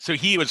So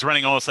he was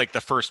running almost like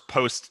the first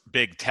post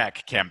big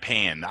tech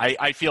campaign.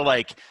 I feel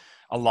like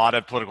a lot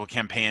of political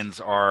campaigns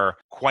are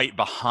quite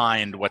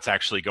behind what's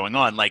actually going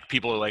on. Like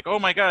people are like, oh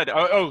my God,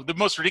 the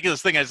most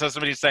ridiculous thing I saw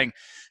somebody saying,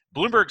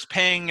 Bloomberg's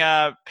paying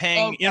Oh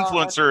God,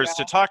 influencers to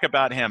yeah, talk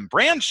about him.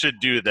 Brands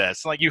should do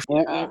this. Like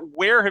yeah.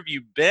 where have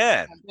you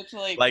been? It's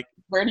like, Like,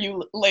 where do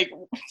you like?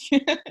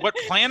 what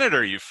planet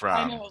are you I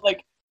from? know,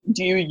 like,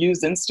 do you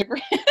use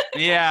Instagram?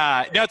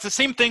 Yeah, no, it's the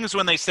same things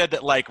when they said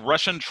that like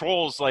Russian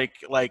trolls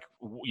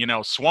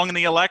swung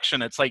the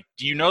election. It's like,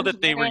 do you know I that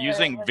they were swear,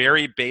 using like,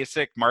 very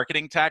basic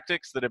marketing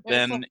tactics that have it's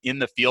like, been in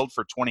the field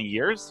for 20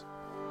 years?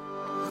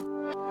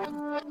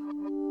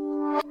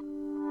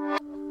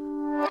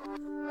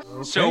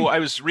 So Okay. I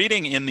was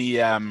reading in the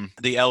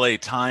LA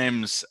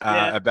Times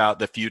yeah, about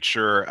the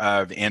future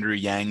of Andrew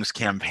Yang's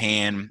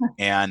campaign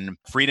and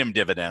freedom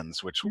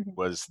dividends, which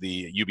was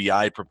the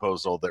UBI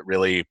proposal that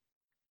really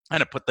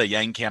kind of put the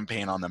Yang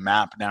campaign on the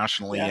map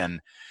nationally yeah. and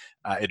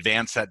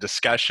advance that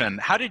discussion.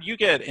 How did you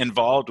get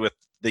involved with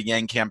the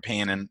Yang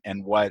campaign,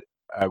 and what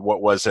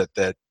was it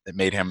that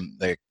made him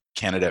the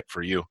candidate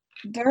for you?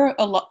 There are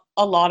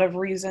a lot of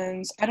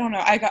reasons. I don't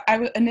know.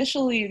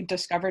 Initially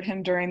discovered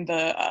him during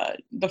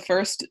the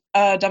first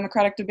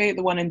Democratic debate,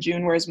 the one in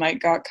June where his mic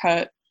got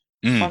cut.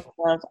 Mm, Fun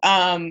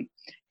stuff.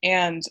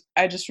 And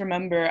I just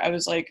remember I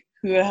was like,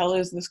 who the hell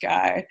is this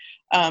guy?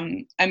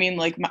 I mean,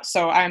 like,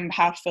 so I'm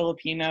half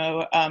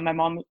Filipino. My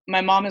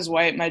mom is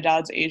white, my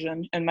dad's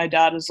Asian, and my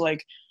dad has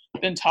like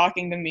been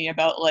talking to me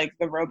about like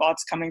the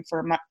robots coming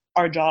for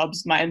our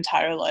jobs my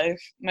entire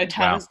life. My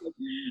dad wow. is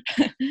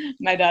like,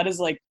 my dad is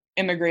like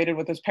immigrated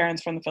with his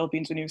parents from the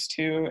Philippines when he was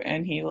 2,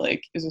 and he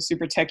like is a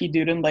super techie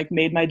dude and like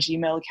made my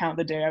Gmail account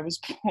the day I was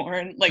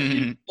born, like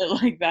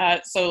like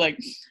that. So like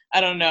I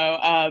don't know.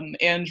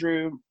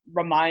 Andrew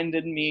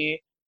reminded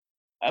me.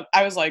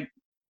 I was like,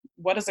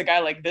 what is a guy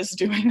like this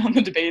doing on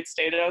the debate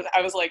stage? And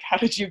I was like, how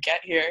did you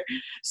get here?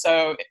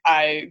 So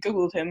I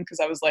Googled him because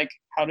I was like,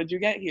 how did you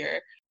get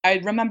here? I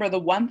remember the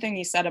one thing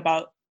he said at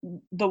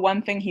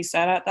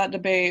that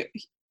debate,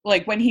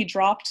 like when he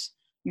dropped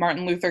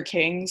Martin Luther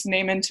King's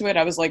name into it,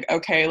 I was like,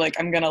 okay, like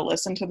I'm going to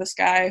listen to this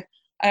guy.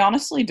 I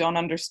honestly don't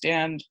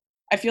understand.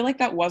 I feel like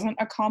that wasn't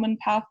a common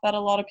path that a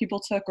lot of people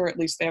took, or at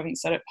least they haven't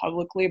said it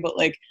publicly, but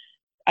like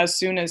as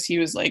soon as he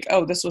was like,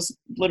 oh, this was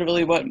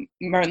literally what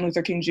Martin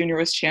Luther King Jr.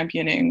 was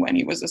championing when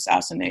he was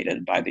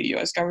assassinated by the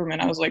US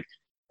government, I was like,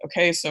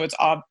 okay, so it's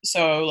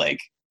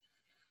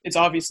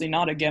obviously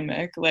not a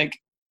gimmick. Like,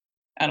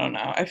 I don't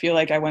know. I feel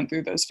like I went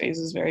through those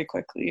phases very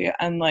quickly.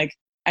 And like,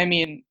 I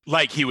mean,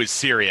 Like he was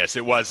serious.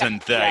 It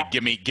wasn't the yeah.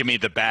 give me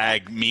the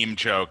bag meme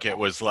joke. It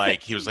was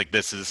like he was like,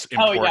 this is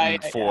Oh yeah,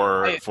 important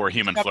yeah, yeah. for I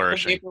human discovered the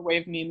flourishing.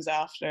 vaporwave memes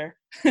after.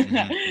 Hmm,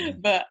 hmm.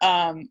 But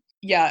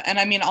yeah, and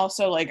I mean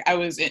also like I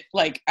was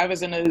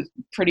in a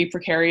pretty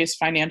precarious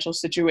financial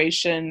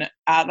situation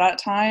at that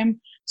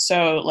time.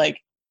 So like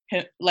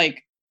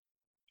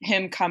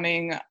him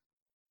coming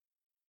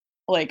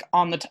like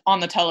on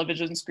the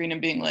television screen and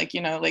being like,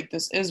 you know, like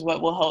this is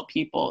what will help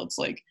people. It's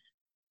like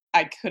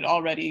I could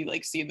already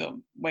like see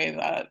the way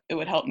that it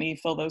would help me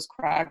fill those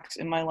cracks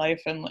in my life,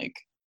 and like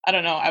I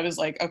don't know, I was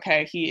like,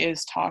 okay, he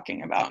is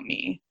talking about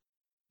me.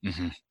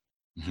 Hmm,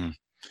 hmm.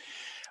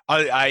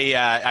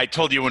 I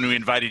told you when we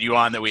invited you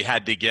on that we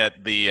had to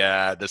get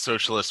the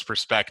socialist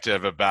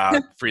perspective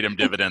about freedom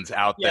dividends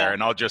out Yeah. there,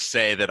 and I'll just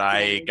say that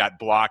I got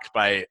blocked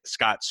by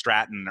Scott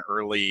Stratton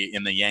early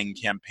in the Yang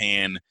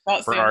campaign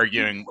That for sounds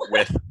arguing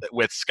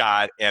with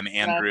Scott and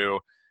yeah, Andrew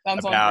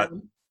sounds on about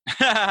brand.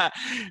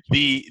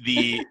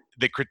 the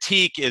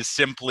critique is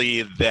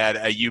simply that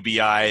a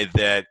UBI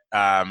that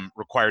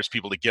requires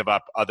people to give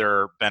up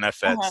other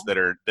benefits Uh-huh.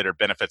 that are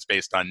benefits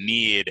based on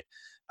need,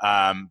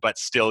 but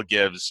still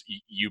gives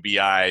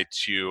UBI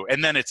to,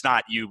 and then it's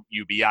not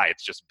UBI,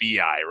 it's just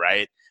BI,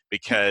 right?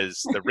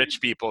 Because the rich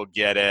people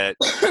get it,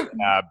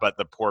 but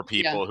the poor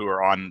Yeah. people who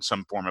are on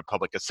some form of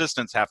public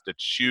assistance have to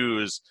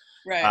choose,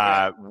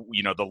 Right.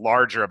 the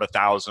larger of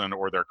 1,000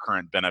 or their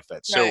current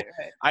benefits. So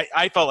Right.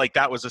 I felt like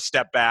that was a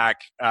step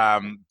back,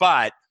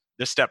 but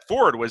the step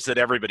forward was that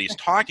everybody's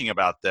talking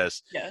about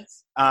this.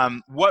 Yes.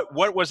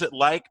 What was it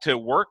like to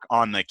work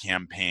on the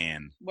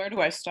campaign? Where do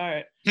I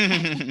start?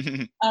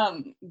 Definitely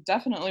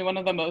one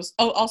of the most.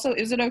 Oh, also,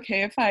 is it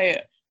okay if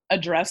I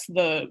address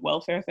the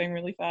welfare thing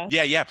really fast?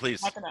 Yeah, yeah,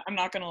 please. I'm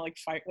not gonna like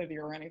fight with you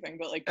or anything,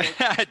 but like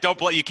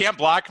You can't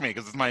block me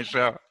because it's my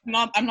show.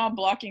 I'm not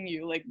blocking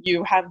you. Like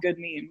you have good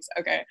memes.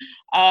 Okay.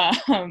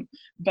 Um,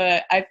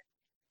 but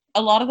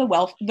a lot of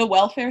the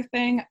welfare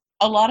thing,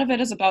 a lot of it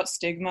is about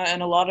stigma,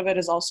 and a lot of it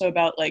is also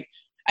about like,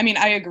 I mean,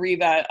 I agree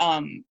that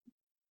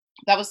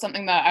that was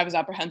something that I was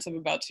apprehensive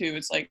about too.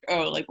 It's like,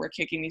 oh, like we're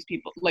kicking these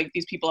people, like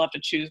these people have to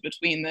choose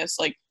between this.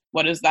 Like,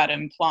 what does that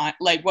imply?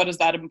 Like, what does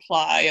that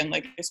imply? And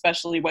like,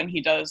 especially when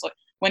he does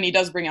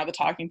bring out the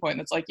talking point,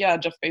 that's like, yeah,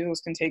 Jeff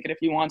Bezos can take it if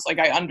he wants. Like,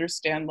 I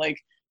understand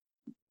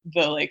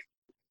the like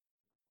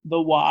the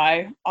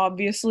why,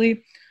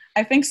 obviously.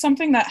 I think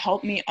something that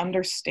helped me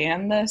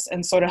understand this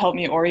and sort of helped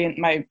me orient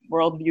my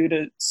worldview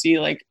to see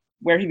like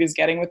where he was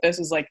getting with this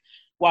is like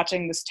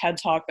watching this TED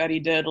talk that he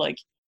did like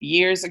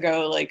years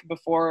ago, like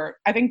before,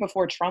 I think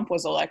before Trump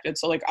was elected.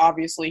 So like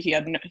obviously he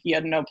had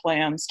no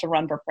plans to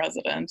run for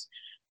president,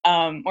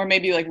 or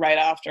maybe like right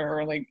after,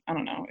 or like I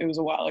don't know, it was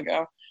a while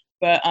ago.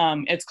 But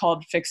it's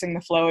called Fixing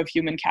the Flow of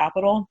Human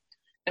Capital,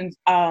 and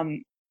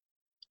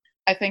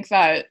I think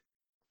that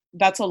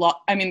that's a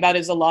lot. I mean, that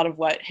is a lot of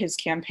what his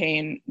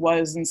campaign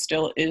was and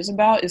still is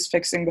about, is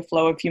fixing the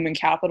flow of human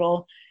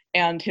capital.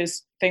 And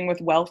his thing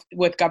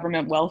with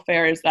government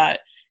welfare is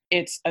that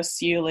it's a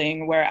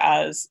ceiling,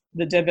 whereas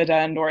the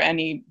dividend or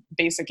any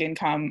basic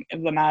income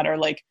of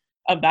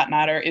that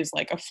matter is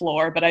like a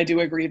floor. But I do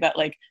agree that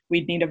like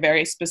we'd need a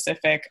very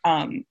specific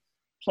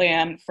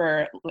plan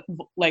for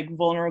like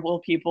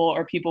vulnerable people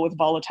or people with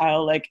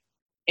volatile like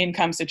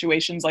income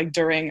situations, like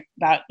during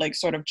that like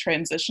sort of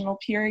transitional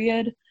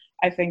period.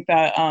 I think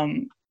that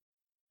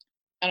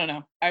I don't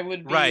know. I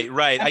would be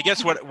right. I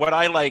guess what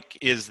I like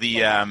is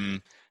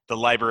the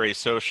library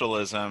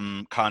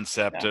socialism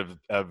concept yeah.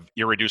 of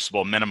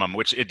irreducible minimum,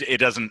 which it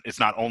doesn't.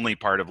 It's not only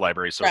part of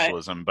library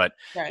socialism, but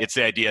Right. it's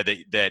the idea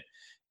that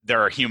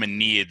there are human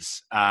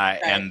needs, Right.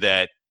 and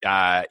that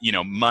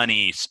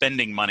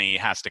spending money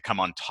has to come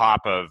on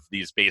top of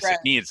these basic Right.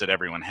 needs that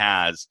everyone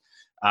has.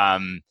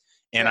 And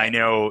I Right.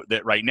 know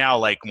that right now,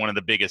 like one of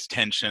the biggest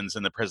tensions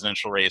in the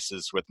presidential race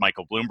is with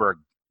Michael Bloomberg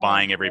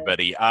buying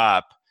everybody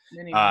up.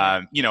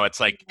 It's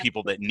like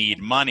people that need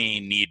money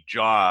need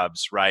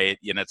jobs, right?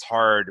 And it's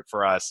hard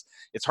for us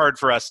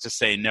to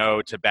say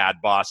no to bad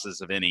bosses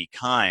of any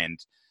kind.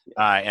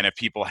 And if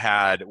people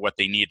had what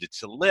they needed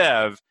to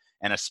live,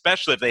 and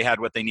especially if they had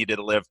what they needed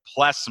to live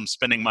plus some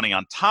spending money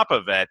on top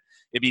of it,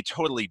 it'd be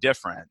totally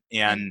different.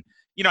 And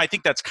I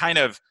think that's kind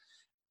of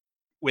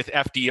with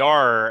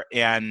FDR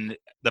and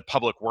the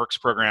public works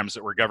programs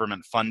that were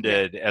government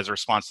funded as a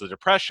response to the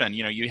Depression.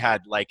 You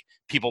had like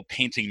people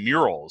painting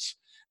murals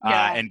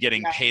and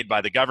getting paid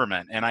by the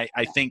government. And I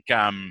think,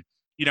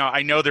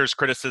 I know there's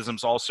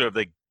criticisms also of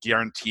the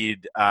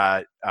guaranteed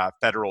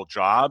federal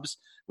jobs,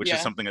 which is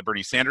something that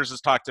Bernie Sanders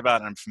has talked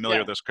about, and I'm familiar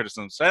with those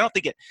criticisms. So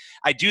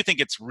I do think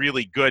it's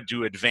really good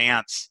to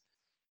advance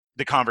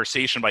the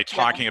conversation by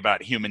talking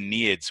about human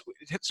needs.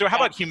 So how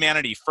about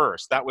humanity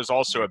first? That was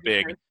also a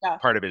big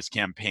part of his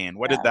campaign.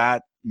 What did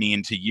that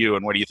mean to you,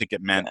 and what do you think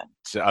it meant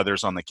to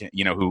others on the,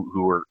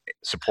 who were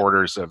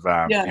supporters of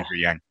Andrew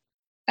Yang?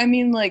 I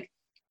mean, like,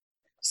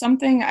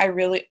 something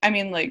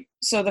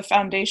so the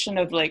foundation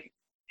of like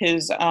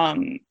his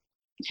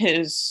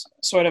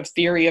sort of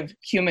theory of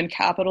human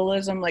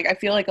capitalism, like I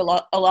feel like a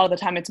lot of the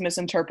time it's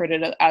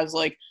misinterpreted as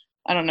like,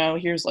 I don't know,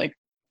 here's like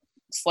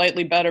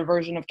slightly better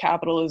version of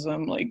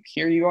capitalism, like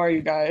here you are,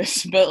 you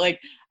guys. But like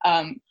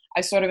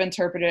I sort of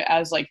interpret it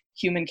as like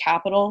human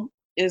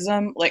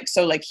capitalism, like,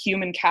 so like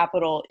human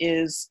capital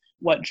is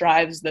what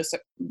drives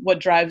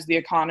the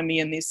economy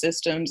and these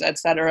systems,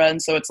 etc.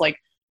 And so it's like,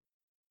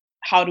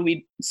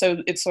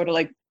 it's sort of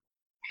like,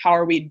 how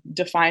are we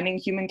defining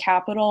human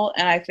capital?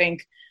 And I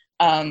think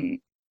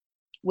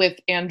with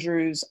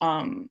Andrew's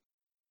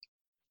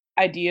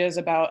ideas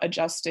about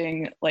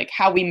adjusting like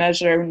how we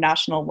measure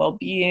national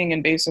well-being,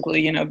 and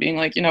basically, being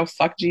like,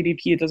 fuck GDP,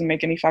 it doesn't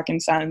make any fucking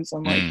sense.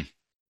 And like,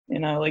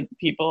 like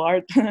people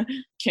are,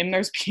 Kim,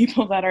 there's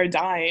people that are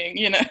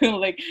dying,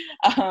 like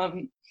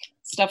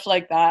stuff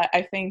like that.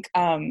 I think,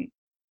 I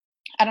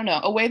don't know,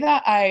 a way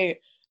that I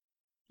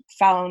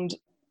found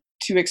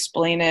to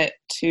explain it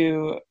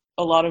to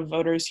a lot of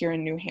voters here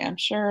in New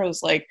Hampshire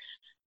was like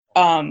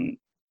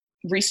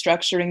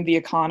restructuring the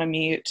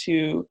economy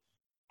to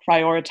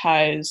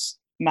prioritize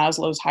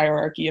Maslow's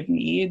hierarchy of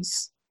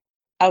needs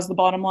as the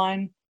bottom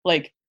line,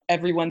 like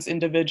everyone's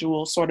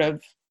individual sort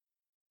of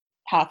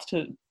path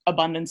to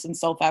abundance and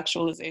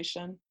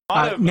self-actualization.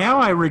 Now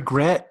I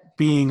regret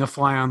being a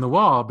fly on the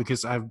wall,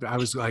 because I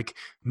was like,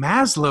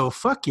 Maslow,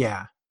 fuck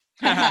yeah.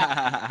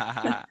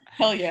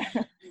 Hell yeah.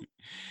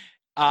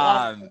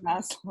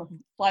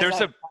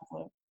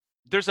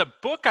 There's a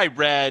book I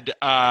read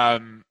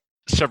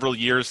several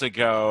years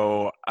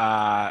ago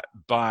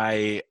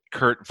by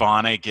Kurt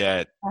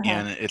Vonnegut,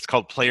 and it's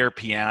called Player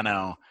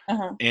Piano.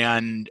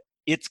 And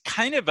it's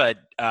kind of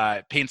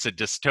paints a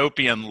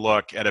dystopian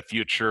look at a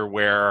future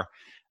where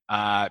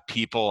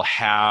people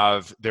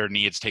have their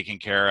needs taken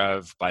care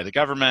of by the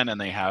government,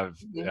 and they have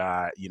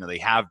they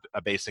have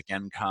a basic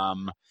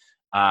income,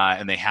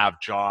 and they have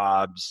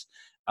jobs,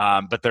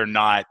 but they're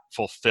not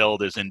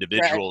fulfilled as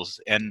individuals.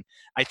 Right. And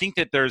I think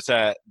that there's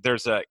a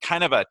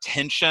kind of a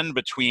tension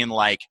between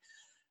like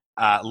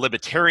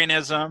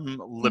libertarianism,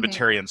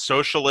 libertarian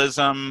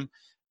socialism,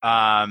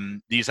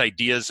 these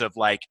ideas of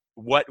like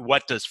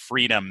what does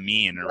freedom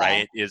mean,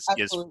 right?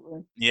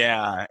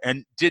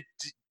 And do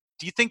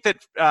you think that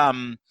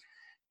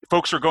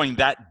folks are going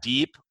that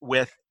deep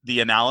with the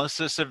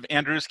analysis of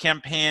Andrew's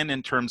campaign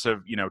in terms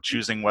of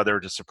choosing whether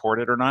to support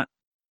it or not?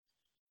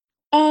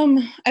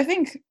 I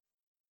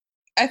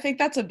think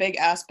that's a big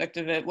aspect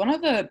of it. One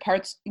of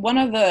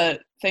the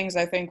things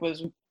I think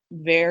was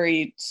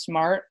very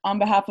smart on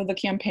behalf of the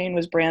campaign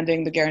was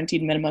branding the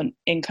guaranteed minimum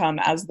income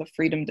as the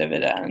freedom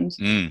dividend.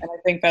 And I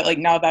think that like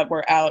now that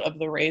we're out of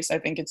the race, I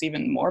think it's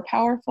even more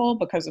powerful,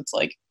 because it's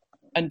like,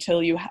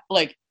 until you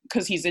like,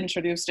 because he's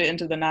introduced it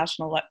into the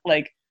national,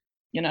 like,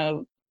 you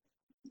know,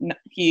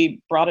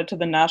 he brought it to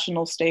the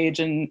national stage,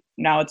 and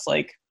now it's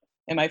like,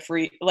 am I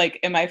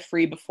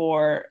free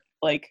before,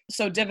 like,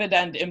 so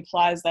dividend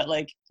implies that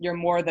like you're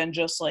more than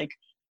just like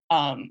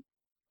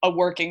a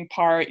working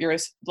part. You're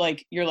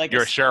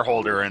a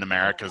shareholder in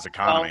America's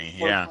economy.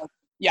 Yeah.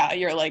 Yeah,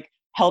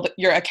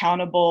 you're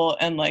accountable,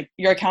 and like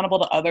you're accountable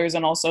to others,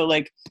 and also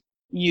like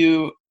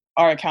you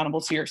are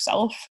accountable to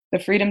yourself. The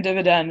freedom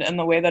dividend and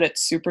the way that it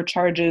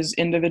supercharges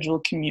individual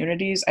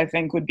communities, I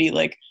think, would be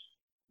like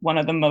one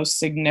of the most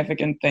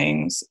significant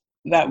things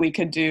that we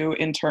could do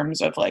in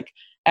terms of like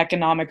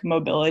economic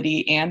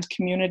mobility and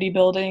community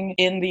building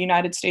in the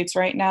United States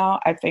right now.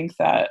 I think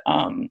that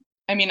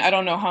I mean, I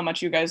don't know how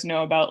much you guys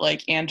know about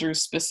like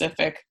Andrew's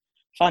specific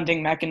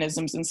funding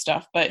mechanisms and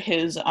stuff, but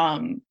his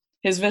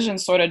vision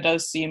sort of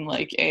does seem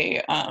like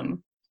a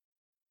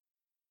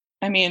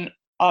I mean,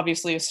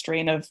 obviously a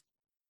strain of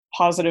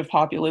positive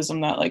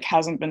populism that like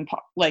hasn't been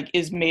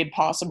is made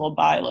possible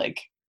by like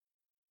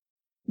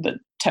the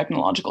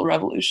technological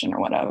revolution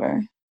or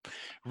whatever.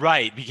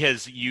 Right,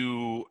 because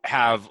you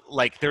have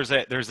like there's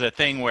a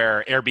thing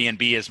where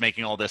Airbnb is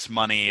making all this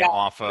money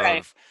off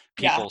of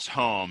people's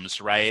homes,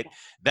 right?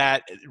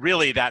 That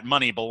really, that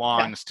money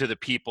belongs to the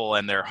people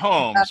and their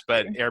homes,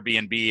 but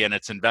Airbnb and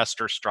its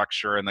investor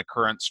structure and the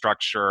current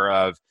structure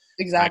of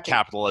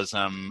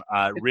capitalism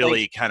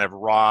really like, kind of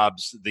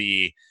robs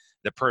the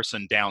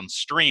person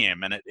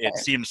downstream, and it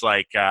seems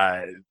like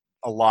a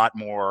lot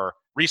more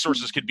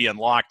resources could be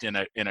unlocked in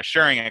a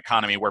sharing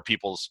economy where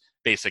people's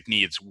basic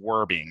needs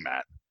were being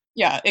met.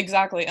 Yeah,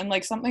 exactly. And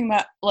like something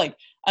that like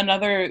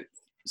another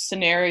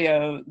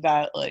scenario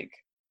that like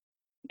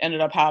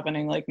ended up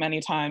happening like many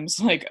times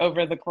like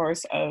over the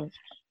course of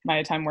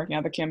my time working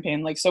at the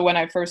campaign. Like, so when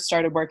I first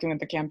started working with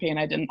the campaign,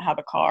 I didn't have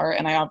a car,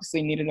 and I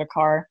obviously needed a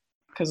car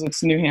because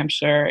it's New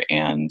Hampshire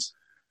and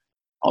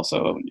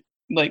also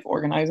like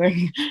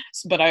organizing.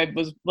 But I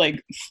was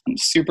like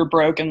super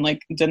broke and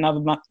like didn't have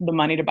the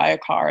money to buy a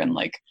car, and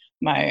like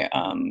my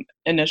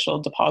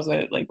initial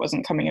deposit like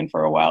wasn't coming in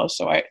for a while,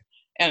 so I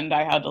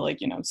had to like,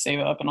 you know, save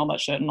up and all that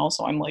shit. And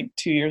also I'm like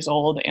 2 years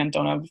old and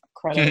don't have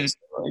credit.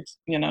 So, like,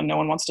 you know, no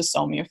one wants to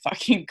sell me a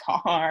fucking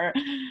car.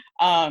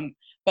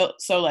 But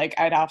so like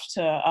I'd have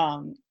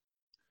to,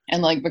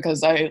 and like,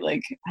 because I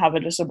like have a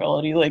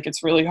disability, like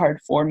it's really hard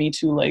for me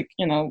to like,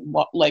 you know,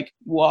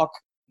 walk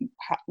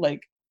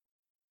like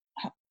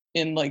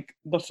in like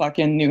the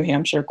fucking New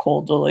Hampshire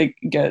cold to like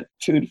get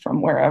food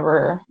from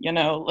wherever, you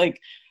know, like,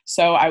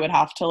 so I would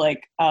have to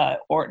like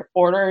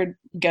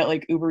get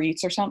like Uber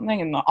Eats or something,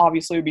 and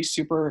obviously it would be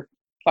super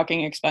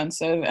fucking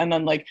expensive. And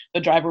then like the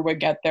driver would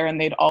get there, and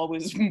they'd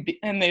always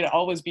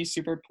be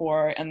super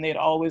poor, and they'd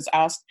always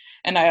ask,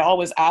 and I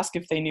always ask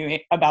if they knew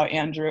about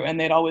Andrew, and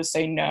they'd always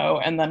say no.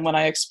 And then when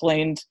I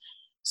explained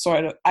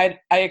I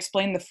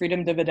explained the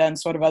freedom dividend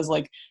sort of as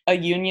like a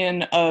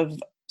union of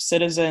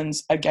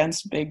citizens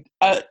against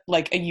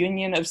like a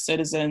union of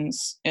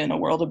citizens in a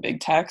world of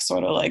big tech,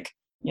 sort of like,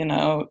 you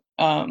know,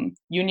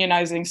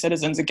 unionizing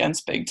citizens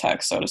against big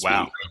tech, so to speak.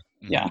 Wow.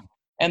 Yeah.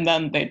 And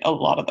then a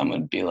lot of them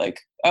would be like,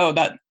 oh,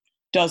 that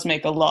does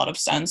make a lot of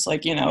sense.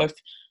 Like, you know,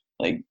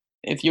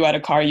 if you had a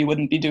car, you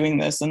wouldn't be doing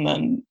this, and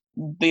then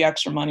the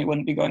extra money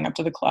wouldn't be going up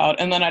to the cloud.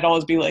 And then I'd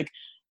always be like,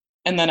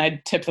 and then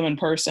I'd tip them in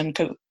person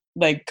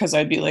because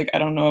I'd be like, I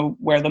don't know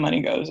where the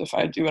money goes if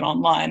I do it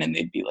online, and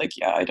they'd be like,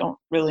 yeah, I don't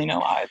really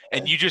know either.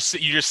 And you just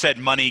said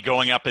money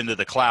going up into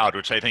the cloud,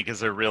 which I think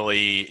is a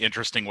really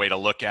interesting way to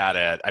look at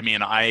it. I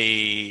mean,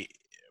 I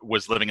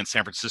was living in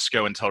San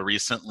Francisco until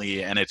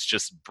recently, and it's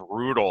just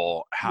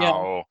brutal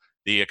how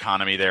the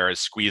economy there is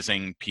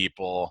squeezing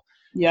people.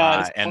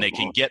 Yeah, and they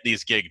can get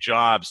these gig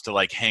jobs to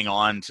like hang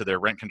on to their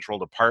rent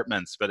controlled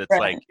apartments, but it's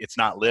like it's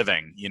not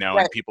living, you know,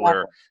 and people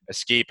are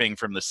escaping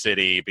from the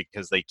city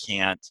because they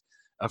can't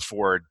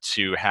afford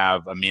to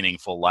have a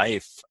meaningful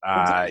life,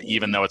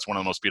 even though it's one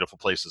of the most beautiful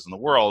places in the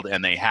world,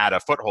 and they had a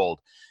foothold.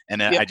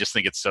 And I just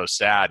think it's so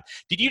sad.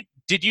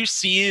 Did you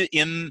see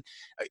in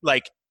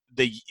like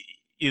the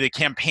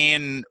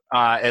campaign,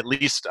 at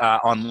least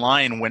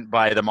online, went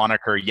by the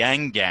moniker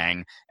Yang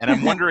Gang, and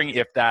I'm wondering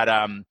if that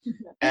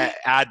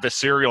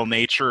adversarial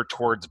nature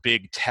towards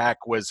big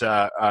tech was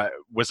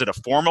it a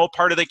formal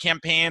part of the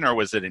campaign, or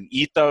was it an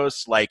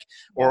ethos, like,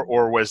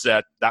 or was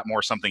that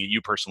more something that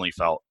you personally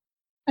felt?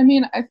 I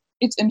mean,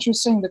 it's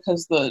interesting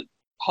because the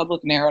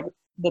public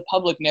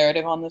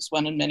narrative on this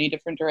went in many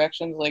different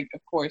directions. Like,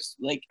 of course,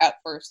 like at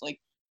first, like,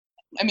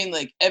 I mean,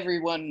 like every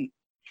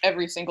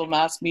single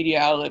mass media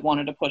outlet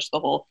wanted to push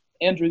the whole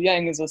Andrew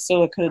Yang is a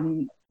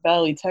Silicon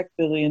Valley tech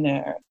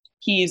billionaire.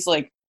 He's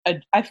like,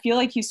 I feel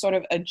like he's sort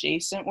of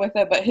adjacent with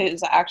it, but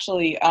his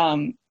actually,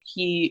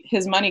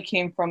 his money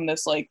came from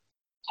this like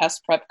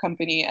test prep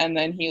company, and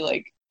then he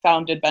like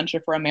founded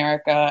Venture for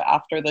America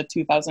after the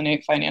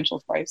 2008 financial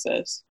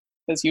crisis.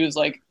 Because he was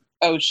like,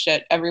 oh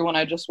shit, everyone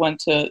I just went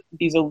to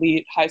these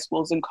elite high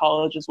schools and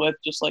colleges with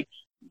just like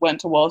went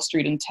to Wall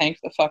Street and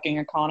tanked the fucking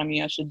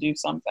economy. I should do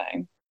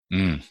something.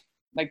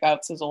 Like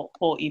that's his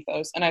whole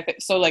ethos. And I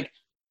think so, like,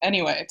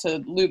 anyway,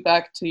 to loop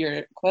back to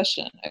your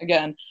question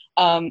again,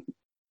 I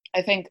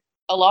think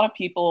a lot of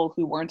people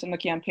who weren't in the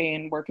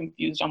campaign were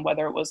confused on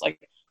whether it was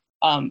like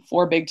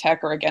for big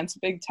tech or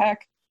against big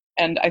tech.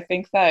 And I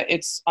think that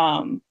it's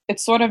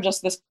sort of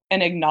just this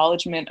an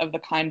acknowledgement of the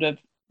kind of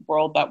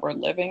world that we're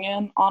living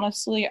in.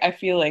 Honestly, I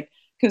feel like,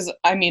 because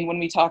I mean, when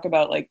we talk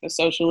about like the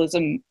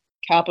socialism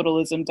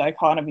capitalism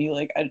dichotomy,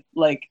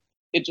 like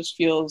it just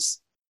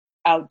feels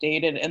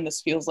outdated, and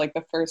this feels like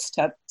the first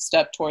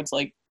step towards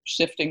like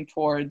shifting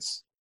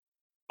towards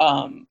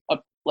a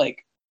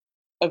like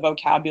a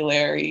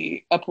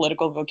vocabulary, a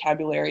political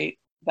vocabulary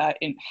that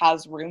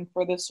has room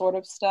for this sort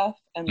of stuff,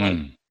 and like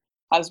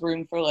has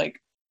room for like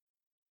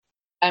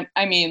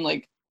I mean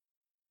like,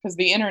 because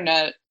the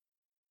internet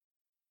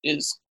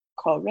is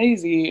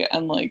crazy,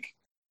 and like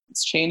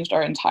it's changed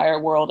our entire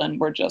world, and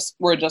we're just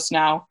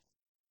now,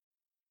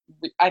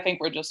 I think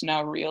we're just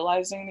now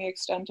realizing the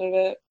extent of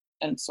it,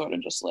 and sort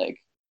of just like,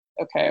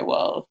 okay,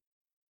 well,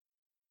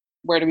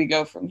 where do we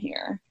go from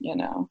here, you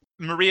know?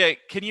 Maria,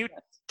 can you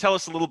tell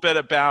us a little bit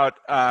about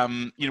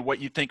what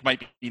you think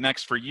might be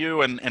next for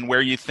you, and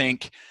where you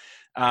think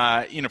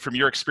from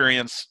your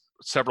experience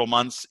several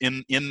months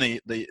in the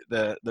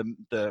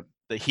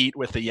heat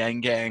with the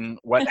Yang Gang,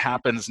 what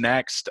happens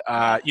next?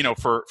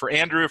 For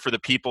Andrew, for the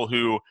people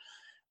who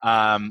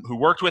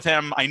worked with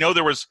him. I know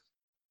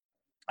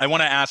I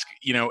want to ask,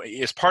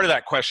 as part of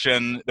that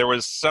question, there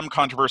was some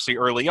controversy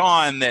early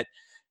on that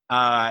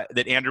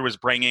Andrew was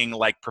bringing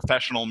like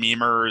professional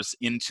memers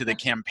into the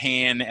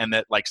campaign, and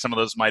that like some of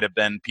those might have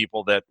been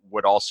people that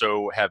would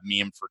also have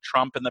memed for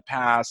Trump in the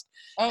past.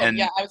 Oh,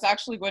 yeah, I was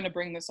actually going to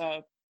bring this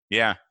up.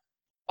 Yeah.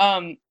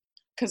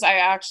 Because I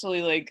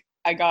actually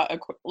I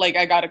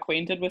got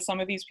acquainted with some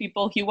of these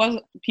people.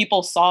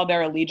 People saw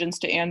their allegiance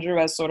to Andrew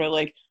as sort of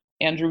like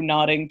Andrew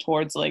nodding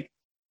towards like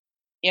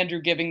Andrew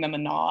giving them a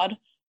nod,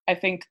 I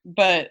think.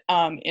 But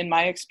in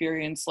my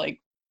experience, like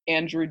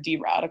Andrew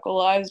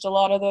de-radicalized a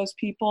lot of those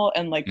people,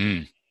 and like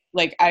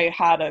I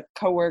had a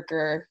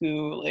coworker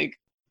who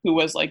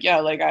was like, yeah,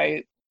 like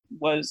I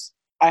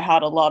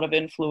had a lot of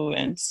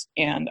influence,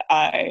 and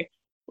I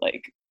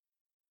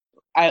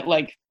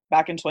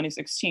back in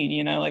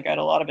 2016, like I had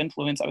a lot of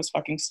influence. I was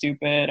fucking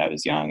stupid. I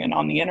was young and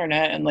on the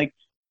internet, and like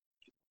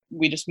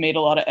we just made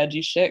a lot of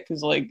edgy shit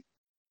because like,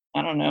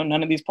 I don't know,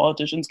 none of these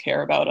politicians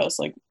care about us.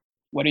 Like,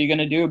 what are you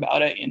gonna do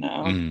about it,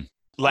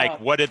 Like,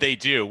 what did they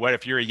do? What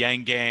if you're a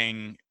Yang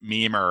Gang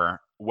memer?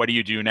 What do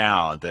you do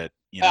now that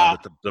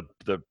that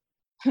the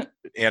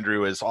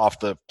Andrew is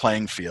off the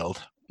playing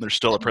field? There's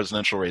still a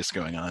presidential race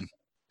going on.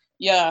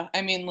 Yeah,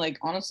 I mean, like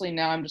honestly,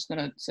 now I'm just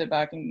gonna sit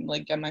back and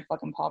like get my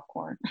fucking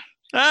popcorn.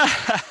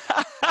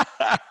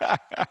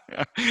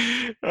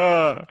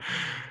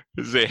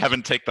 They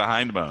haven't take the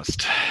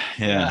hindmost.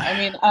 Yeah.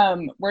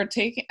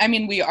 I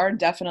mean, we are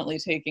definitely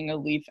taking a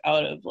leaf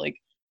out of like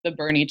the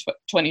Bernie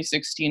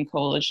 2016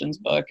 coalition's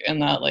book,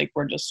 and that like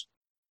we're just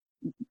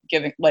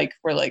giving, like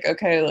we're like,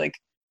 okay, like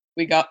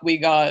we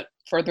got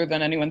further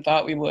than anyone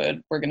thought we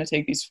would. We're going to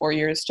take these 4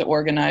 years to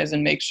organize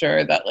and make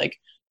sure that like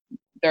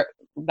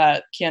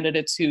that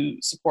candidates who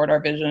support our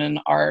vision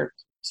are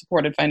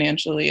supported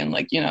financially, and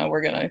like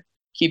we're going to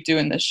keep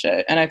doing this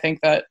shit. And I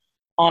think that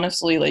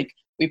honestly, like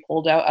we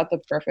pulled out at the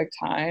perfect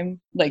time,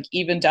 like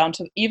even down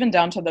to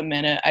the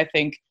minute. I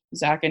think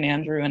Zach and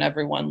Andrew and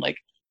everyone, like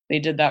they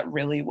did that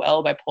really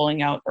well by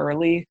pulling out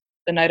early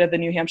the night of the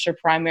New Hampshire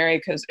primary,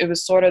 because it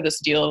was sort of this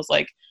deal of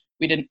like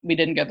we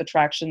didn't get the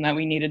traction that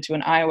we needed to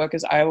in Iowa,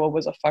 because Iowa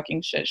was a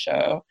fucking shit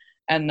show.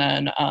 And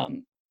then our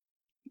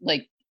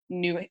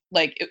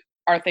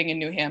thing in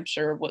New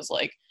Hampshire was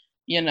like,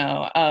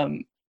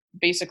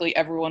 basically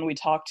everyone we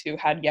talked to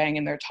had Yang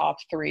in their top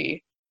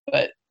 3,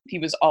 but he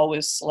was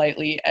always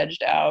slightly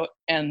edged out,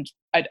 and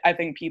I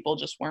think people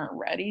just weren't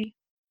ready.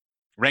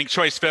 Ranked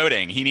choice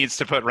voting. He needs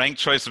to put ranked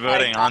choice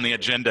voting on the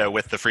agenda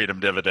with the freedom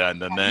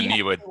diviend, and then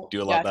he would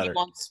do a lot better. He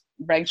wants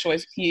ranked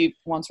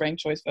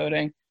choice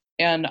voting.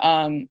 And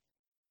I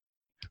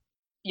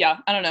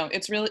don't know.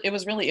 It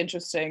was really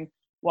interesting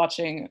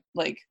watching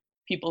like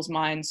people's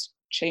minds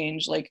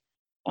change. Like,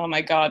 oh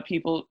my God,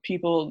 people,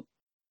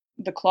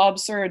 the club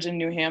surge in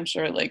New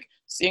Hampshire, like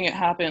seeing it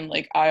happen,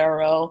 like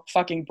IRL,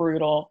 fucking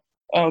brutal.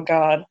 Oh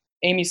God,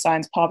 Amy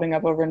signs popping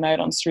up overnight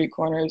on street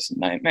corners,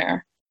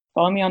 nightmare.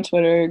 Follow me on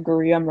Twitter,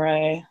 Guria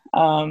Murray.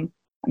 I'm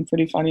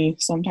pretty funny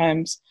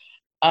sometimes.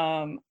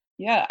 I'm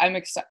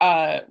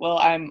excited. Well,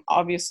 I'm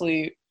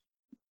obviously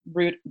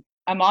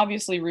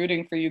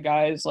rooting for you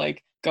guys,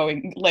 like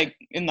going like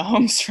in the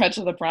home stretch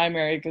of the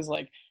primary, because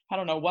like I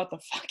don't know what the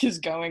fuck is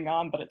going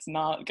on, but it's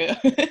not good.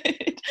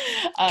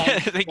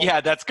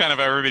 Yeah, that's kind of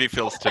how everybody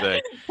feels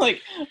today.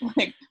 like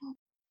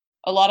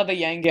a lot of the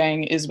Yang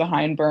Gang is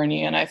behind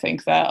Bernie, and I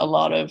think that a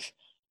lot of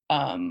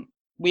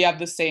we have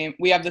the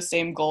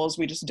same goals.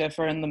 We just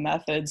differ in the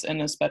methods and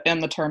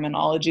the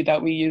terminology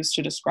that we use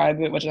to describe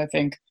it, which I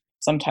think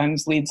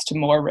sometimes leads to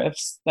more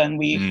rifts than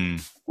we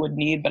would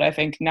need. But I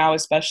think now,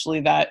 especially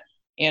that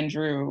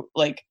Andrew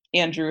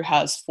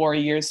has 4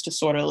 years to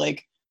sort of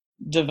like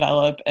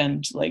develop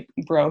and like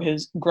grow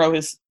his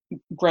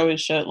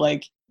shit,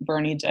 like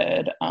Bernie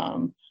did.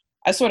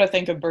 I sort of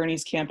think of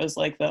Bernie's camp as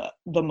like the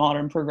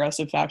modern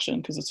progressive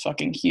faction because it's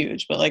fucking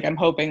huge. But like I'm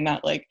hoping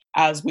that like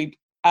as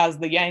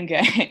the Yang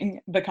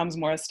Gang becomes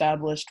more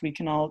established, we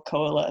can all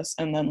coalesce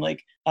and then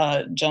like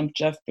jump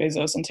Jeff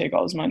Bezos and take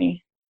all his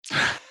money.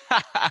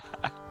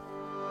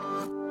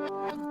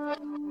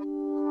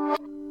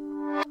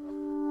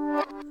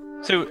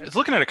 So I was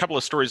looking at a couple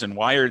of stories in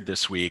Wired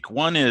this week.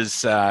 One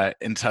is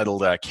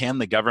entitled, Can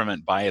the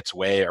Government Buy Its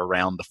Way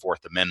Around the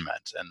Fourth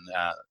Amendment? And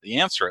the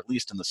answer, at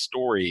least in the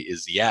story,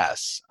 is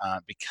yes.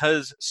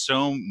 Because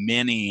so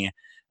many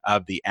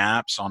of the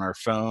apps on our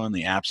phone,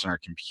 the apps on our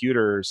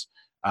computers,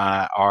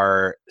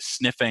 are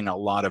sniffing a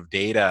lot of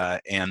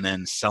data and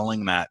then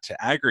selling that to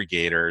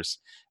aggregators,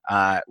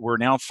 we're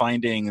now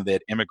finding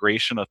that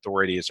immigration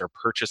authorities are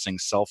purchasing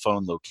cell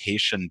phone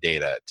location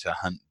data to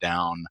hunt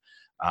down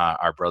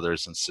our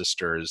brothers and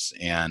sisters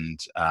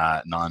and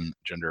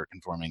non-gender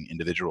conforming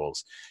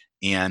individuals.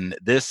 And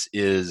this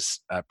is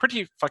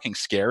pretty fucking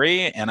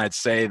scary. And I'd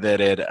say that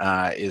it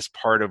is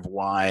part of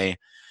why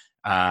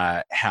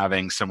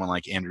having someone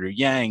like Andrew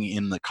Yang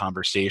in the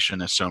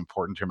conversation is so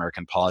important to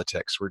American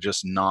politics. We're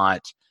just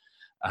not,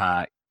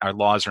 our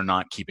laws are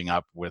not keeping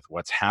up with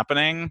what's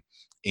happening.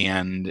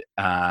 And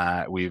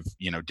we've,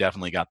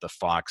 definitely got the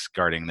fox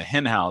guarding the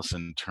henhouse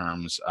in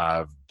terms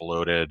of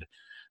bloated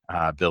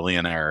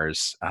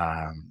billionaires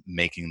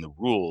making the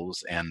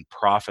rules and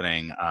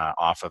profiting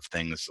off of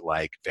things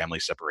like family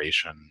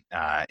separation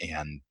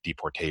and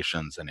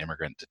deportations and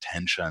immigrant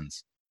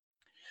detentions.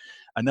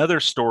 Another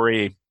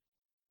story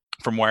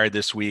from Wired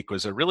this week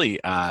was a really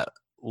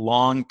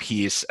long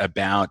piece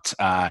about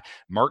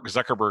Mark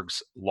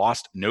Zuckerberg's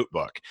lost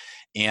notebook.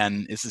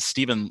 And this is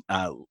Stephen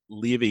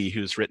Levy,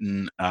 who's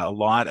written a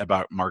lot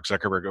about Mark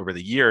Zuckerberg over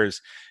the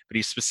years, but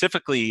he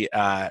specifically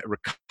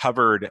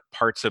recovered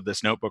parts of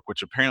this notebook,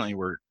 which apparently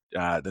were,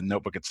 the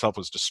notebook itself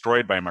was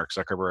destroyed by Mark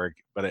Zuckerberg,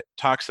 but it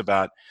talks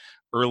about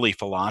early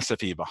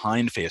philosophy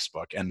behind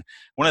Facebook. And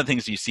one of the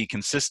things you see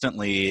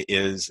consistently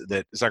is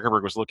that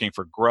Zuckerberg was looking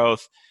for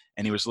growth,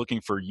 and he was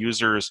looking for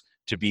users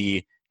to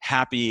be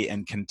happy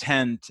and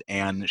content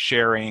and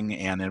sharing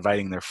and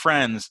inviting their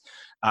friends,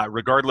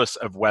 regardless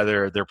of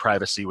whether their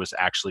privacy was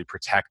actually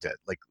protected,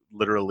 like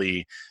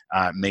literally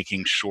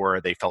making sure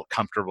they felt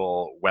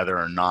comfortable whether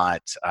or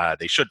not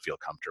they should feel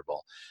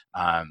comfortable.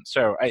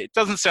 So it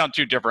doesn't sound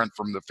too different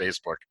from the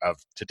Facebook of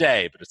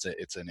today, but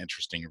it's an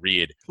interesting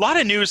read. A lot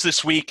of news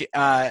this week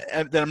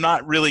that I'm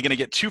not really going to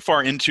get too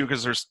far into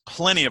because there's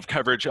plenty of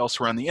coverage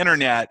elsewhere on the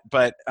internet,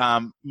 but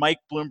Mike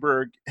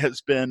Bloomberg has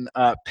been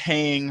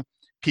paying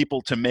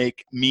people to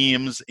make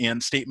memes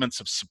and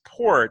statements of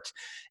support.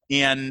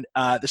 And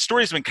the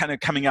story's been kind of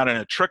coming out in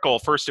a trickle.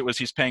 First, it was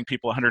he's paying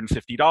people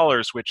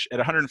 $150, which at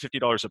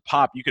 $150 a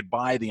pop, you could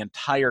buy the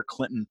entire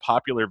Clinton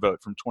popular vote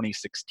from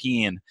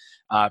 2016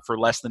 for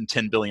less than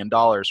 $10 billion,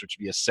 which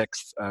would be a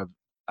sixth of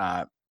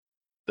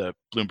the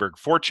Bloomberg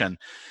fortune.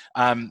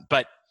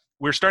 But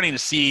we're starting to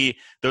see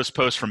those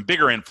posts from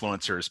bigger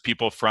influencers,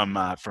 people from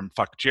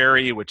Fuck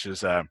Jerry, which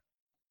is a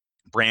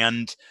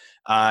brand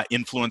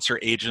influencer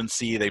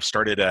agency. They've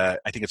started I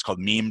think it's called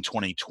Meme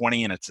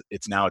 2020, and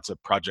it's a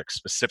project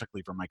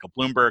specifically for Michael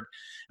Bloomberg.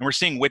 And we're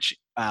seeing which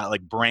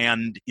like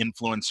brand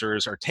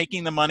influencers are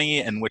taking the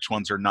money and which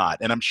ones are not.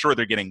 And I'm sure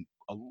they're getting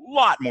a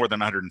lot more than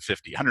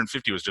 150.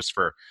 150 was just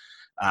for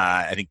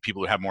I think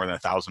people who have more than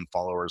 1,000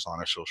 followers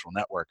on a social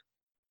network.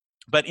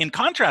 But in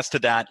contrast to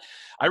that,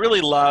 I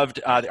really loved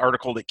the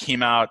article that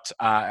came out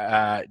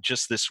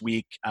just this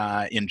week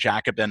in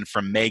Jacobin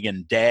from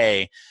Megan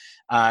Day.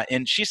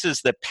 And she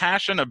says the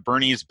passion of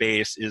Bernie's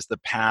base is the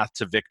path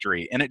to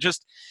victory. And it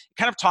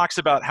kind of talks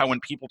about how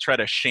when people try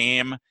to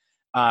shame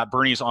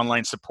Bernie's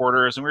online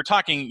supporters, and we were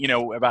talking,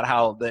 about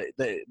how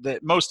the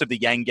most of the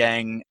Yang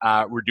Gang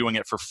were doing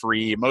it for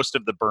free. Most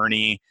of the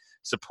Bernie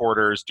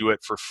supporters do it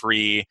for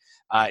free.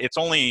 It's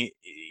only,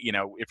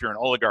 if you're an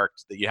oligarch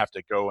that you have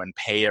to go and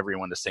pay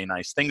everyone to say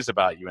nice things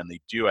about you, and they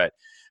do it.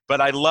 But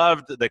I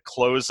loved the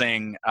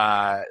closing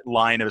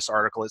line of this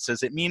article. It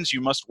says, it means you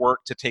must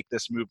work to take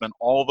this movement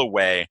all the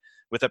way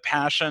with a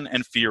passion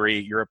and fury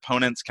your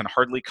opponents can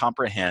hardly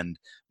comprehend,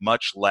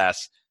 much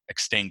less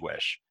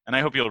extinguish. And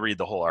I hope you'll read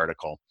the whole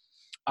article.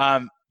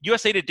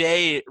 USA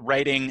Today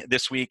writing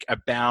this week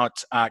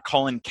about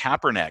Colin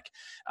Kaepernick.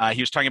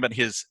 He was talking about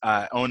his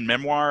own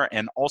memoir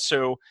and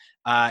also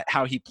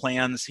how he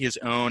plans his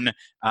own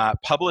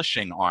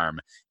publishing arm.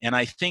 And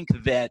I think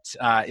that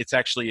it's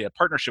actually a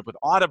partnership with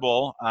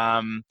Audible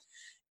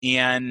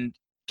and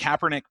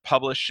Kaepernick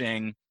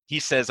Publishing. He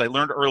says, I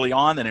learned early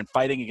on that in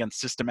fighting against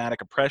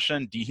systematic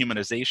oppression,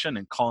 dehumanization,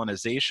 and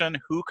colonization,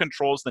 who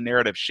controls the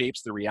narrative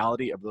shapes the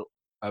reality of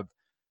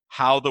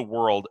how the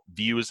world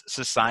views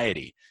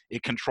society.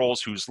 It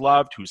controls who's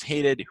loved, who's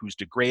hated, who's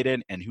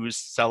degraded, and who's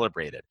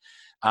celebrated.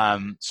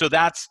 So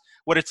that's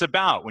what it's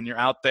about. When you're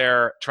out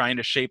there trying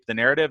to shape the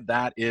narrative,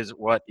 that is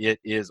what it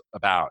is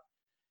about.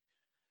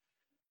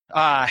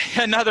 A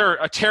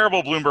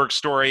terrible Bloomberg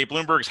story.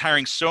 Bloomberg's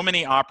hiring so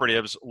many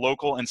operatives,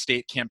 local and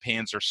state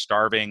campaigns are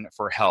starving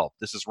for help.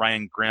 This is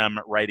Ryan Grimm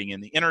writing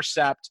in The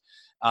Intercept.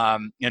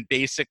 And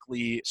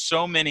basically,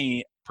 so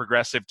many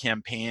progressive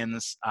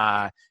campaigns,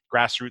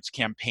 grassroots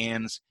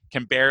campaigns,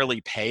 can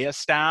barely pay a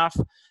staff.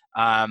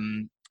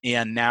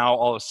 And now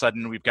all of a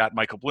sudden, we've got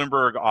Michael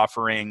Bloomberg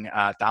offering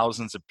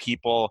thousands of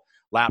people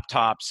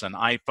laptops and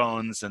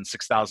iPhones and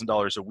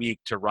 $6,000 a week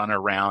to run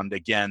around,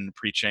 again,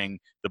 preaching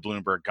the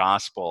Bloomberg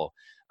gospel.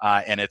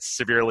 And it's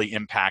severely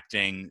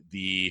impacting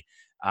the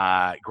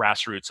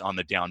grassroots on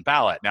the down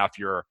ballot. Now, if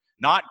you're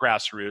not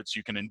grassroots,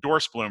 you can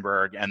endorse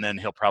Bloomberg, and then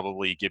he'll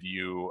probably give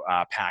you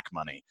PAC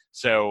money.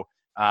 So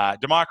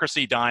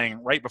democracy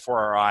dying right before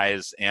our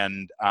eyes,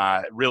 and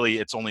really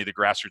it's only the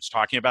grassroots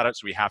talking about it,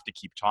 so we have to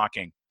keep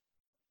talking.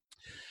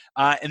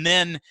 And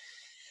then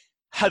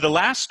the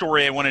last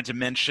story I wanted to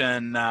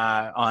mention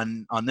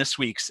on this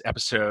week's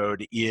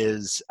episode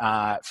is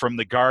from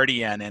The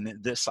Guardian, and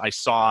this I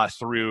saw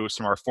through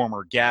some of our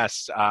former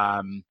guests,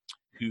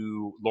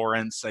 who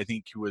Lawrence, I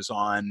think, who was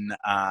on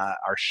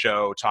our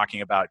show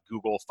talking about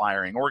Google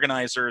firing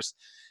organizers.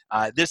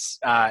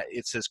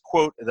 It says,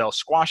 quote, "They'll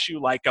squash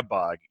you like a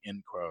bug,"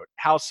 end quote,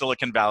 how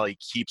Silicon Valley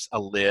keeps a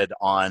lid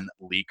on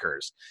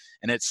leakers.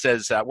 And it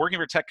says, working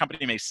for a tech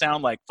company may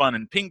sound like fun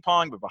and ping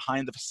pong, but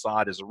behind the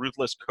facade is a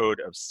ruthless code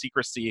of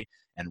secrecy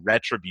and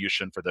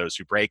retribution for those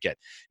who break it.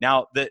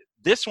 Now,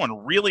 this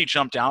one really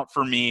jumped out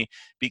for me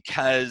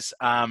because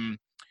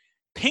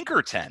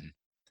Pinkerton,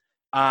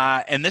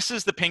 and this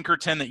is the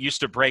Pinkerton that used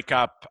to break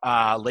up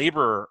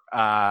labor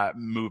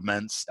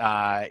movements,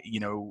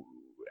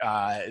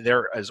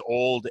 they're as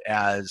old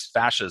as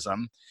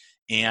fascism.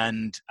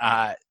 And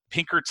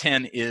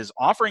Pinkerton is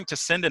offering to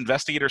send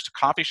investigators to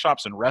coffee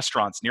shops and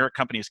restaurants near a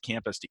company's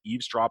campus to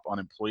eavesdrop on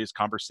employees'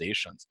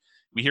 conversations.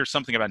 We hear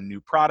something about a new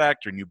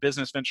product or new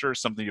business venture,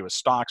 something to do with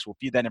stocks. We'll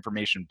feed that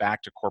information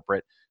back to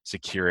corporate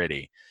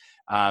security.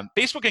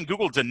 Facebook and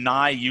Google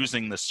deny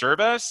using the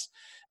service,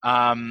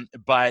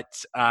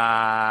 but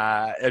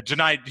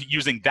denied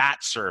using that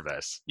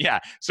service. Yeah,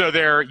 so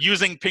they're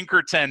using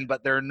Pinkerton,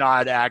 but they're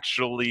not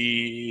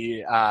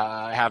actually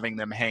having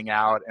them hang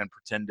out and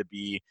pretend to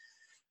be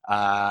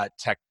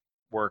tech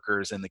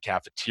workers in the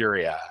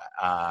cafeteria.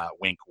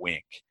 Wink,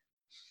 wink.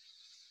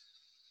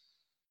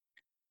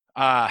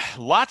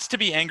 Lots to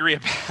be angry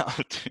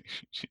about.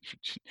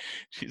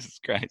 Jesus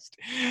Christ.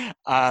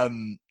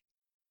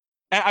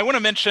 I want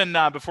to mention,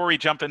 before we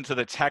jump into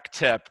the tech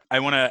tip, I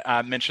want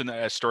to mention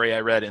a story I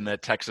read in the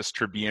Texas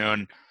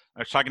Tribune. I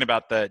was talking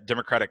about the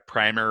Democratic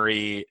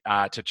primary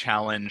to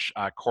challenge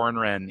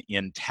Cornyn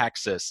in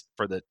Texas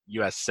for the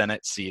U.S.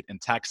 Senate seat in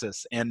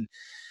Texas. And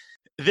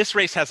this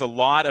race has a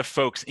lot of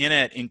folks in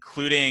it,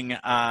 including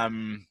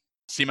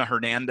Sima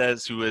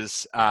Hernandez, who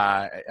was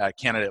a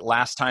candidate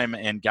last time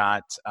and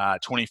got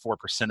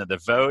 24% of the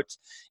vote.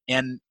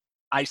 And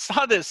I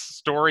saw this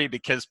story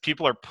because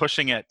people are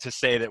pushing it to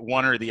say that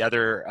one or the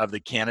other of the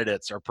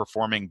candidates are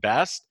performing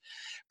best.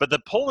 But the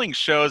polling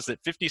shows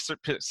that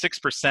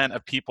 56%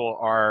 of people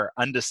are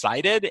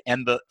undecided,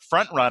 and the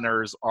front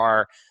runners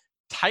are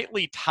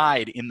tightly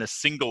tied in the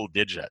single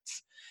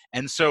digits.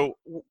 And so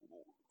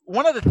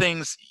one of the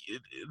things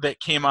that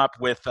came up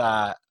with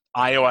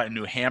Iowa and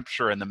New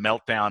Hampshire and the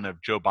meltdown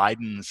of Joe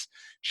Biden's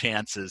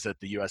chances at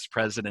the U.S.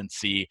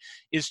 presidency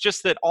is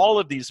just that all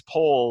of these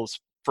polls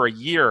for a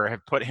year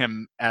have put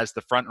him as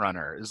the front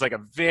runner. It's like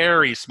a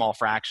very small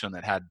fraction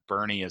that had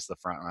Bernie as the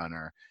front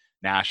runner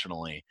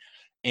nationally.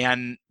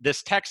 And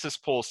this Texas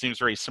poll seems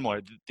very similar.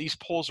 These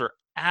polls are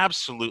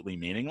absolutely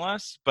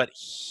meaningless, but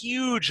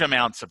huge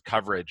amounts of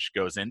coverage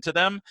goes into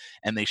them,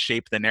 and they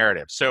shape the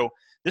narrative. So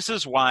this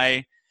is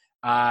why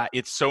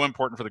it's so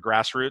important for the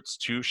grassroots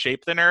to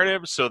shape the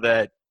narrative so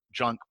that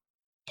junk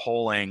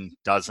polling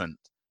doesn't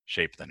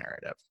shape the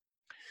narrative.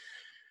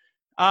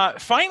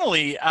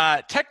 Finally,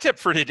 tech tip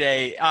for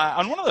today.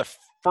 On one of the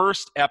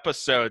first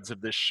episodes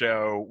of this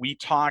show, we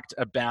talked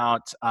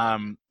about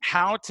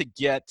how to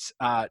get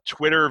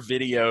Twitter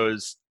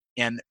videos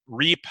and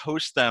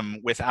repost them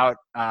without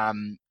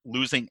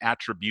losing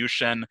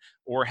attribution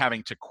or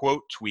having to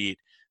quote tweet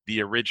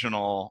the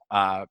original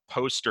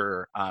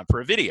poster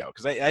for a video.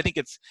 Because I think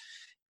it's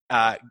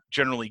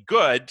generally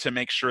good to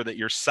make sure that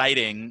you're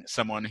citing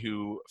someone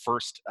who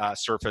first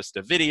surfaced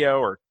a video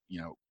or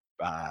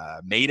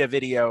made a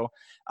video,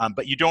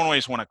 but you don't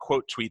always want to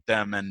quote tweet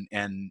them,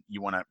 and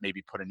you want to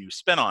maybe put a new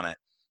spin on it.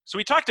 So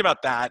we talked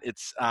about that.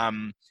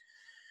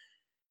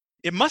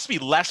 It must be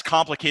less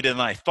complicated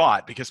than I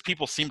thought, because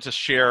people seem to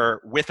share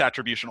with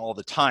attribution all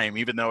the time,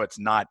 even though it's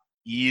not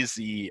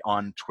easy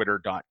on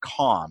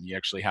twitter.com. You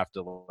actually have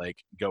to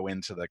go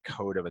into the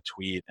code of a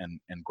tweet and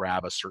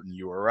grab a certain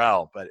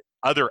URL. But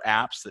other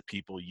apps that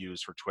people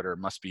use for Twitter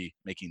must be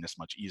making this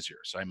much easier.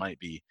 So I might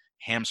be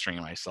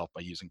hamstringing myself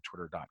by using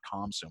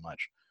twitter.com so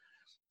much.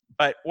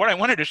 But what I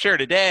wanted to share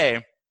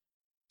today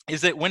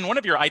is that when one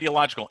of your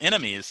ideological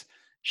enemies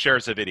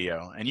shares a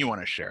video and you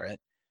want to share it,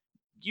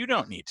 you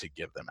don't need to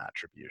give them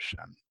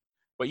attribution.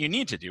 What you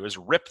need to do is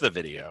rip the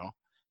video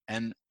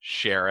and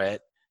share it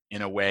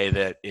in a way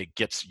that it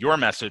gets your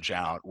message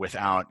out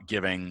without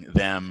giving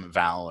them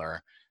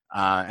valor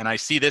And I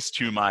see this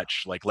too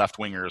much, like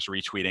left-wingers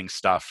retweeting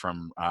stuff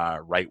from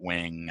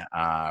right-wing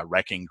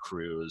wrecking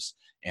crews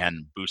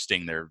and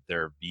boosting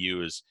their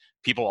views.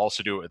 People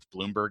also do it with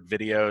Bloomberg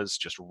videos,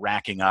 just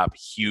racking up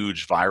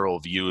huge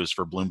viral views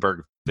for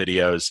Bloomberg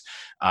videos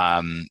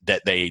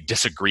that they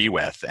disagree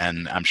with.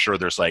 And I'm sure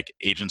there's like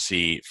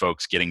agency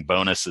folks getting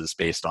bonuses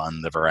based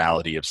on the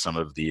virality of some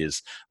of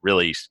these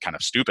really kind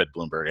of stupid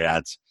Bloomberg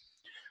ads.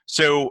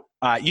 So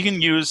you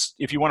can use,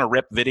 if you want to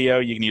rip video,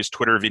 you can use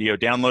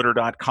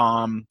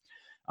twittervideodownloader.com.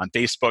 On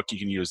Facebook, you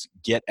can use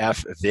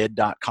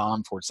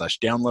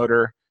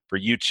getfvid.com/downloader. For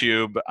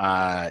YouTube,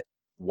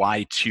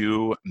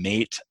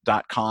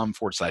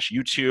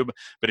 y2mate.com/YouTube.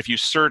 But if you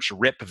search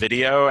rip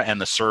video and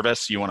the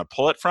service you want to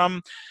pull it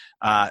from,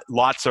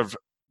 lots of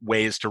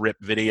ways to rip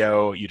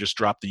video. You just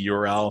drop the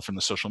URL from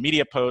the social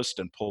media post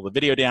and pull the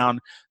video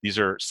down. These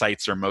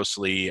sites are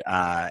mostly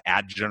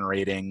ad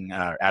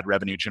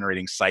revenue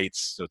generating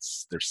sites. So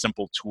they're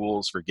simple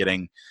tools for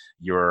getting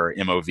your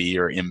MOV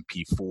or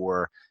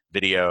MP4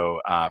 video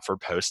for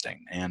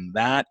posting. And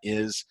that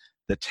is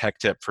the tech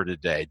tip for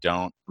today.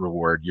 Don't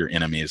reward your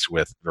enemies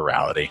with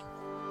virality.